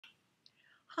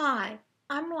Hi,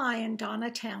 I'm Lion Donna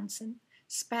Townsend,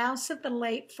 spouse of the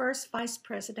late first Vice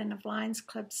President of Lions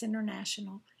Clubs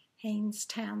International, Haynes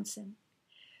Townsend.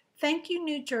 Thank you,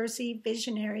 New Jersey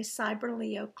Visionary Cyber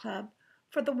Leo Club,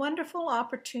 for the wonderful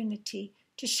opportunity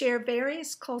to share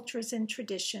various cultures and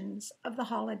traditions of the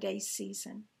holiday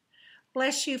season.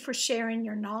 Bless you for sharing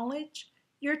your knowledge,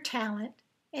 your talent,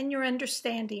 and your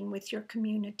understanding with your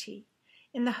community,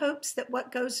 in the hopes that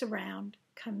what goes around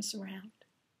comes around.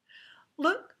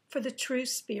 Look for the true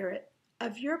spirit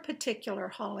of your particular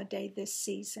holiday this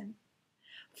season.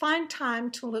 Find time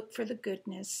to look for the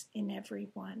goodness in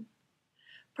everyone.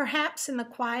 Perhaps in the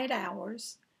quiet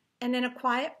hours and in a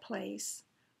quiet place,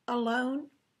 alone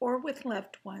or with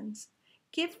loved ones,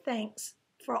 give thanks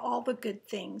for all the good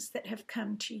things that have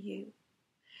come to you.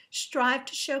 Strive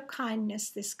to show kindness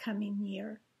this coming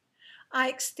year. I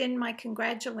extend my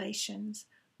congratulations,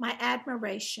 my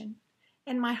admiration,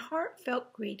 and my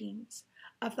heartfelt greetings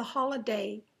of the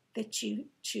holiday that you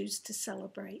choose to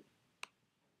celebrate.